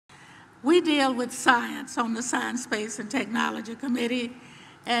We deal with science on the Science, Space, and Technology Committee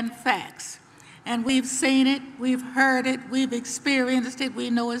and facts. And we've seen it, we've heard it, we've experienced it.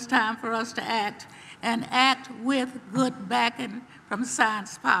 We know it's time for us to act, and act with good backing from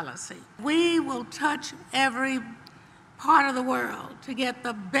science policy. We will touch every part of the world to get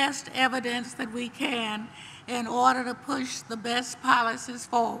the best evidence that we can in order to push the best policies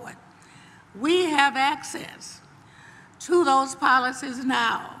forward. We have access to those policies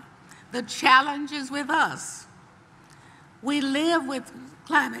now. The challenge is with us. We live with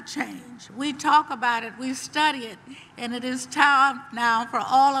climate change. We talk about it, we study it, and it is time now for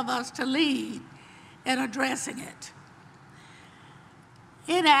all of us to lead in addressing it.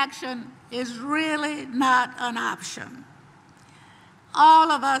 Inaction is really not an option.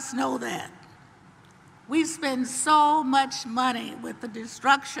 All of us know that. We spend so much money with the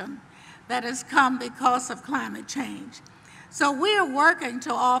destruction that has come because of climate change. So we are working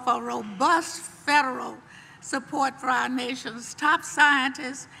to offer robust federal support for our nation's top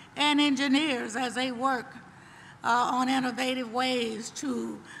scientists and engineers as they work on innovative ways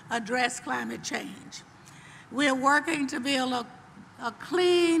to address climate change. We're working to build a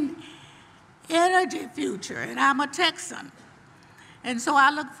clean energy future, and I'm a Texan. And so I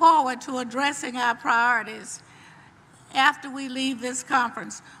look forward to addressing our priorities after we leave this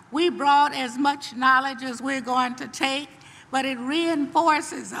conference. We brought as much knowledge as we're going to take, but it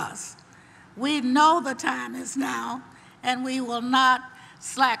reinforces us. We know the time is now, and we will not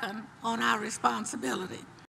slacken on our responsibility.